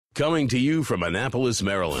Coming to you from Annapolis,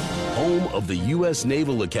 Maryland, home of the U.S.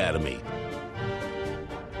 Naval Academy,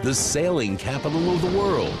 the sailing capital of the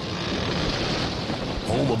world,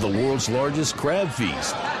 home of the world's largest crab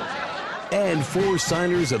feast, and 4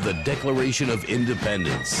 signers of the Declaration of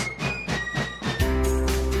Independence.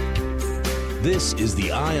 This is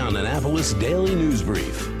the Eye on Annapolis Daily News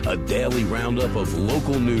Brief, a daily roundup of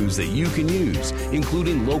local news that you can use,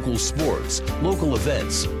 including local sports, local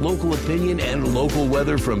events, local opinion, and local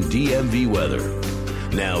weather from DMV Weather.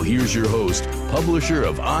 Now here's your host, publisher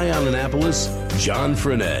of Eye on Annapolis, John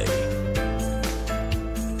Frenaye.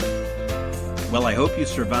 Well, I hope you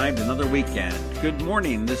survived another weekend. Good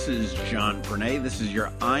morning, this is John Frenaye. This is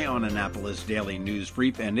your Eye on Annapolis Daily News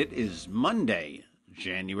Brief, and it is Monday,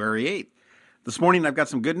 January 8th. This morning, I've got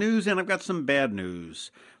some good news and I've got some bad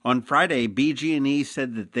news. On Friday, BGE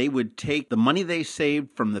said that they would take the money they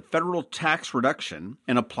saved from the federal tax reduction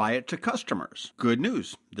and apply it to customers. Good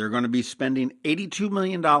news. They're going to be spending $82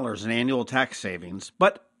 million in annual tax savings,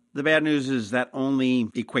 but the bad news is that only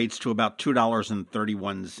equates to about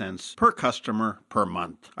 $2.31 per customer per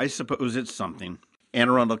month. I suppose it's something. Anne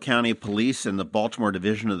Arundel County Police and the Baltimore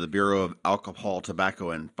Division of the Bureau of Alcohol,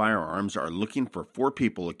 Tobacco, and Firearms are looking for 4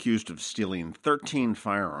 people accused of stealing 13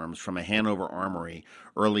 firearms from a Hanover armory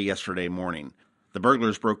early yesterday morning. The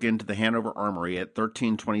burglars broke into the Hanover Armory at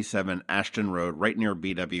 1327 Ashton Road, right near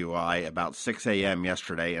BWI, about 6 a.m.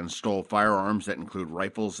 yesterday and stole firearms that include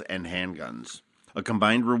rifles and handguns. A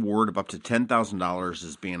combined reward of up to $10,000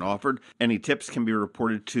 is being offered. Any tips can be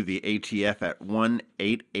reported to the ATF at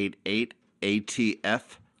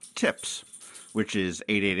 1-888-ATF-TIPS, which is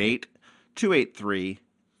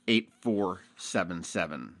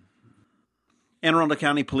 888-283-8477. Anne Arundel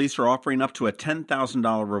County Police are offering up to a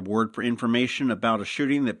 $10,000 reward for information about a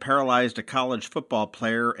shooting that paralyzed a college football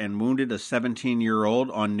player and wounded a 17-year-old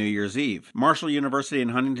on New Year's Eve. Marshall University in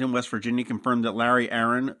Huntington, West Virginia confirmed that Larry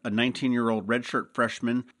Aaron, a 19-year-old redshirt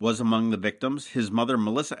freshman, was among the victims. His mother,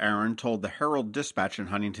 Melissa Aaron, told the Herald-Dispatch in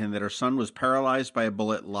Huntington that her son was paralyzed by a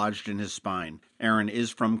bullet lodged in his spine. Aaron is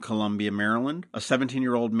from Columbia, Maryland. A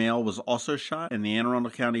 17-year-old male was also shot, and the Anne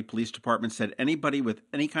Arundel County Police Department said anybody with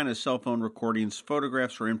any kind of cell phone recordings,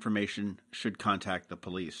 photographs, or information should contact the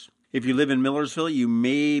police. If you live in Millersville, you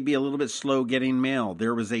may be a little bit slow getting mail.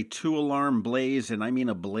 There was a 2-alarm blaze, and I mean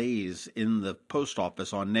a blaze, in the post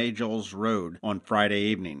office on Najols Road on Friday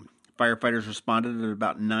evening. Firefighters responded at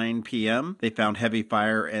about 9 p.m. They found heavy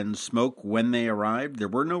fire and smoke when they arrived. There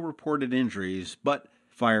were no reported injuries, but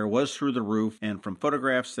fire was through the roof, and from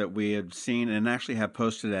photographs that we had seen and actually have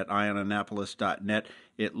posted at eyeonannapolis.net,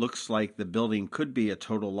 it looks like the building could be a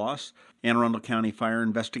total loss. Anne Arundel County fire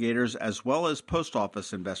investigators as well as post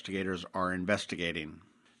office investigators are investigating.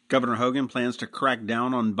 Governor Hogan plans to crack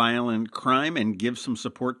down on violent crime and give some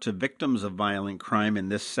support to victims of violent crime in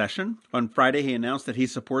this session. On Friday, he announced that he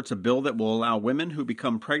supports a bill that will allow women who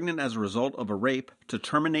become pregnant as a result of a rape to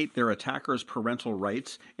terminate their attacker's parental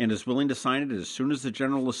rights and is willing to sign it as soon as the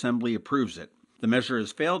General Assembly approves it. The measure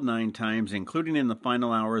has failed 9 times, including in the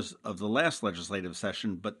final hours of the last legislative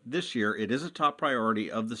session, but this year it is a top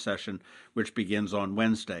priority of the session, which begins on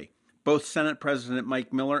Wednesday. Both Senate President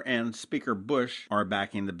Mike Miller and Speaker Bush are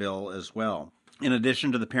backing the bill as well. In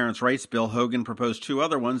addition to the Parents' Rights Bill, Hogan proposed 2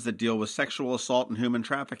 other ones that deal with sexual assault and human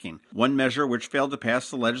trafficking. One measure, which failed to pass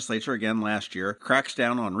the legislature again last year, cracks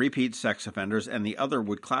down on repeat sex offenders, and the other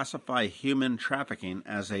would classify human trafficking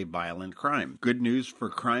as a violent crime. Good news for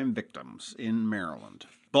crime victims in Maryland.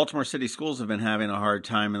 Baltimore City Schools have been having a hard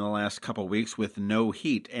time in the last couple weeks with no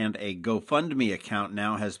heat, and a GoFundMe account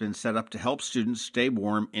now has been set up to help students stay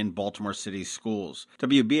warm in Baltimore City schools.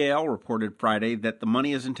 WBAL reported Friday that the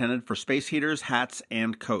money is intended for space heaters, hats,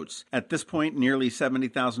 and coats. At this point, nearly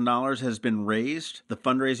 $70,000 has been raised. The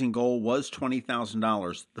fundraising goal was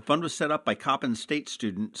 $20,000. The fund was set up by Coppin State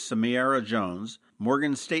student Samiara Jones,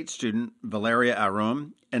 Morgan State student Valeria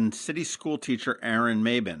Arum, and city school teacher Aaron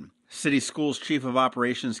Mabin. City Schools Chief of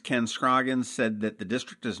Operations Ken Scroggins said that the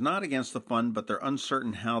district is not against the fund, but they're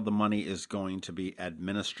uncertain how the money is going to be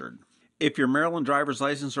administered. If your Maryland driver's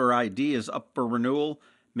license or ID is up for renewal,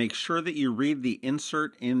 make sure that you read the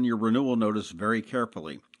insert in your renewal notice very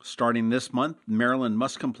carefully. Starting this month, Maryland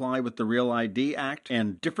must comply with the Real ID Act,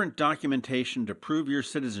 and different documentation to prove your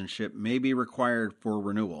citizenship may be required for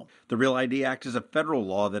renewal. The Real ID Act is a federal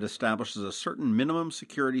law that establishes a certain minimum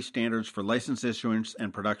security standards for license issuance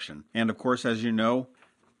and production. And of course, as you know,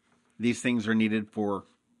 these things are needed for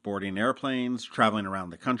boarding airplanes, traveling around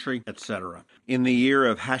the country, etc. In the year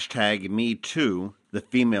of #MeToo, the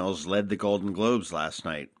females led the Golden Globes last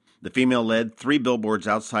night. The female-led Three Billboards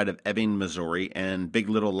Outside of Ebbing, Missouri, and Big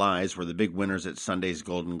Little Lies were the big winners at Sunday's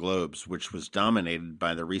Golden Globes, which was dominated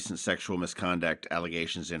by the recent sexual misconduct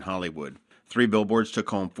allegations in Hollywood. Three Billboards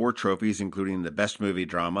took home 4 trophies, including the Best Movie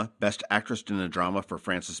Drama, Best Actress in a Drama for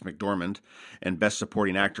Frances McDormand, and Best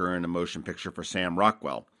Supporting Actor in a Motion Picture for Sam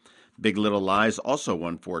Rockwell. Big Little Lies also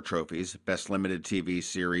won 4 trophies, Best Limited TV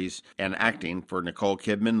Series and Acting for Nicole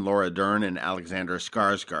Kidman, Laura Dern, and Alexander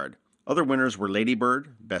Skarsgård. Other winners were Lady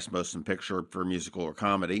Bird, Best Motion Picture for Musical or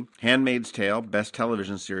Comedy, Handmaid's Tale, Best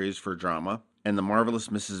Television Series for Drama, and The Marvelous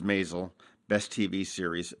Mrs. Maisel, Best TV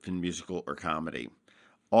Series for Musical or Comedy.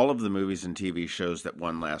 All of the movies and TV shows that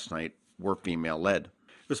won last night were female-led.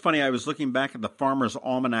 It was funny, I was looking back at the Farmer's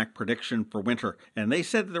Almanac prediction for winter, and they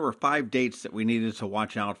said there were 5 dates that we needed to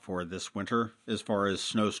watch out for this winter as far as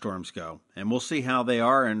snowstorms go. And we'll see how they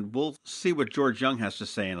are, and we'll see what George Young has to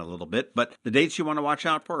say in a little bit. But the dates you want to watch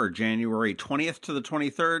out for are January 20th to the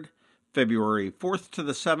 23rd, February 4th to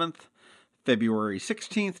the 7th, February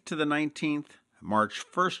 16th to the 19th, March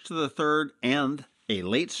 1st to the 3rd, and a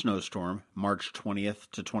late snowstorm, March 20th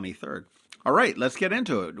to 23rd. All right, let's get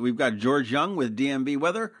into it. We've got George Young with DMV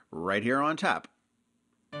Weather right here on tap.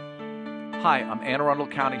 Hi, I'm Anne Arundel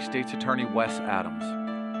County State's Attorney Wes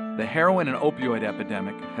Adams. The heroin and opioid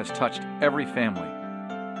epidemic has touched every family,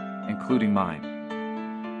 including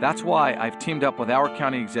mine. That's why I've teamed up with our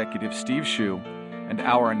county executive, Steve Shue, and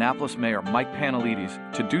our Annapolis Mayor, Mike Panelides,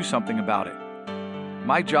 to do something about it.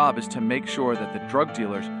 My job is to make sure that the drug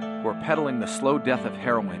dealers who are peddling the slow death of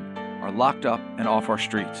heroin are locked up and off our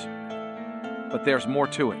streets. But there's more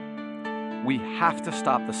to it. We have to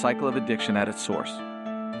stop the cycle of addiction at its source.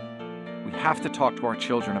 We have to talk to our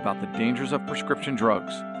children about the dangers of prescription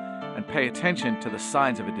drugs and pay attention to the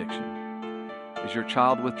signs of addiction. Is your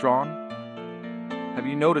child withdrawn? Have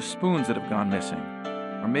you noticed spoons that have gone missing?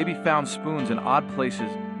 Or maybe found spoons in odd places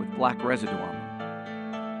with black residue on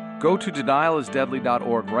them? Go to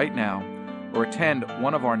denialisdeadly.org right now or attend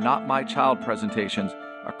one of our Not My Child presentations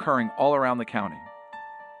occurring all around the county.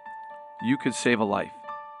 You could save a life.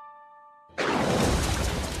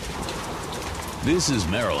 This is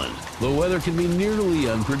Maryland. The weather can be nearly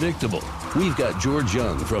unpredictable. We've got George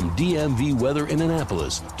Young from DMV Weather in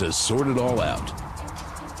Annapolis to sort it all out.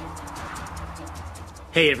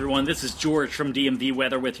 Hey everyone, this is George from DMV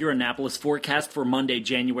Weather with your Annapolis forecast for Monday,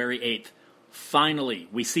 January 8th. Finally,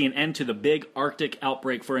 we see an end to the big Arctic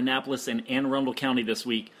outbreak for Annapolis and Anne Arundel County this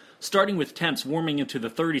week, starting with temps warming into the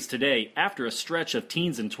 30s today after a stretch of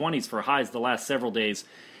teens and 20s for highs the last several days,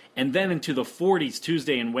 and then into the 40s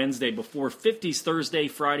Tuesday and Wednesday before 50s Thursday,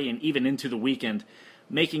 Friday, and even into the weekend,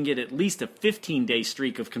 making it at least a 15-day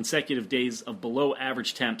streak of consecutive days of below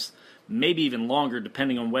average temps, maybe even longer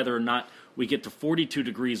depending on whether or not we get to 42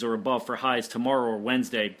 degrees or above for highs tomorrow or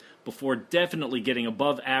Wednesday, before definitely getting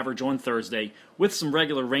above average on Thursday with some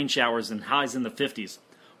regular rain showers and highs in the 50s.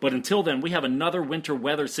 But until then, we have another winter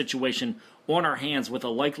weather situation on our hands with a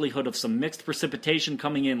likelihood of some mixed precipitation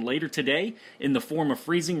coming in later today in the form of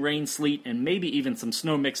freezing rain, sleet, and maybe even some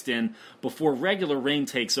snow mixed in before regular rain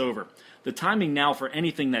takes over. The timing now for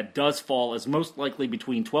anything that does fall is most likely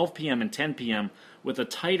between 12 p.m. and 10 p.m. with a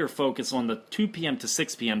tighter focus on the 2 p.m. to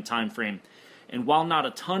 6 p.m. time frame. And while not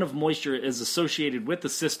a ton of moisture is associated with the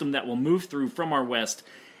system that will move through from our west,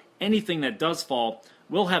 anything that does fall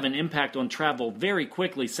will have an impact on travel very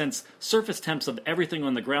quickly since surface temps of everything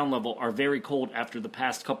on the ground level are very cold after the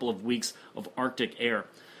past couple of weeks of Arctic air.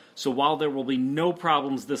 So while there will be no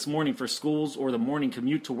problems this morning for schools or the morning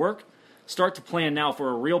commute to work, start to plan now for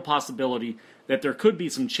a real possibility that there could be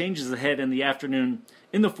some changes ahead in the afternoon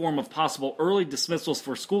in the form of possible early dismissals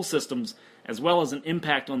for school systems as well as an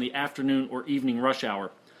impact on the afternoon or evening rush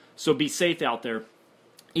hour. So be safe out there.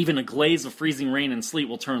 Even a glaze of freezing rain and sleet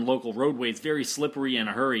will turn local roadways very slippery in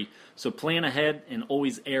a hurry, so plan ahead and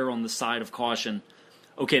always err on the side of caution.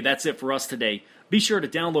 Okay, that's it for us today. Be sure to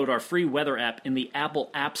download our free weather app in the Apple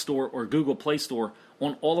App Store or Google Play Store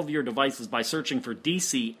on all of your devices by searching for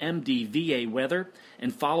DCMDVA Weather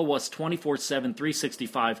and follow us 24/7,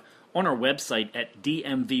 365 on our website at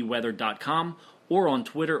dmvweather.com or on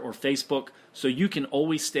Twitter or Facebook, so you can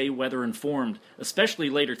always stay weather informed, especially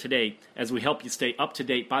later today, as we help you stay up to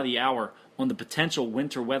date by the hour on the potential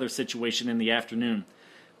winter weather situation in the afternoon.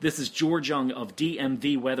 This is George Young of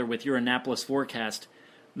DMV Weather with your Annapolis forecast.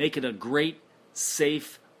 Make it a great,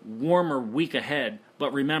 safe, warmer week ahead,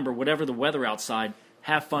 but remember, whatever the weather outside,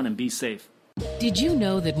 have fun and be safe. Did you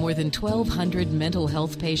know that more than 1,200 mental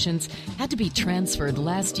health patients had to be transferred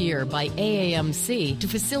last year by AAMC to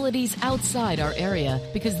facilities outside our area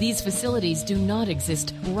because these facilities do not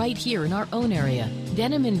exist right here in our own area?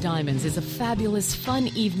 Denim and Diamonds is a fabulous, fun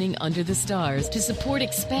evening under the stars to support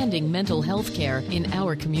expanding mental health care in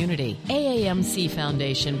our community. AAMC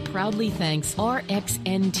Foundation proudly thanks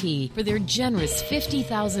RxNT for their generous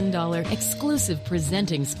 $50,000 exclusive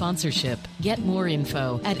presenting sponsorship. Get more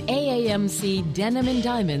info at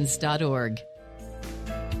aamcdenimanddiamonds.org.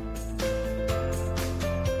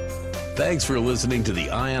 Thanks for listening to the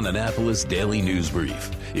Eye on Annapolis Daily News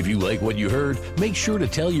Brief. If you like what you heard, make sure to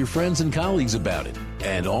tell your friends and colleagues about it.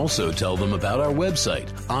 And also tell them about our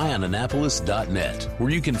website, eyeonannapolis.net, where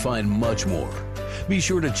you can find much more. Be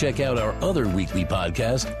sure to check out our other weekly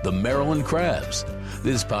podcast, The Maryland Crabs.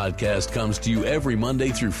 This podcast comes to you every Monday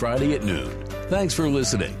through Friday at noon. Thanks for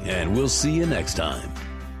listening, and we'll see you next time.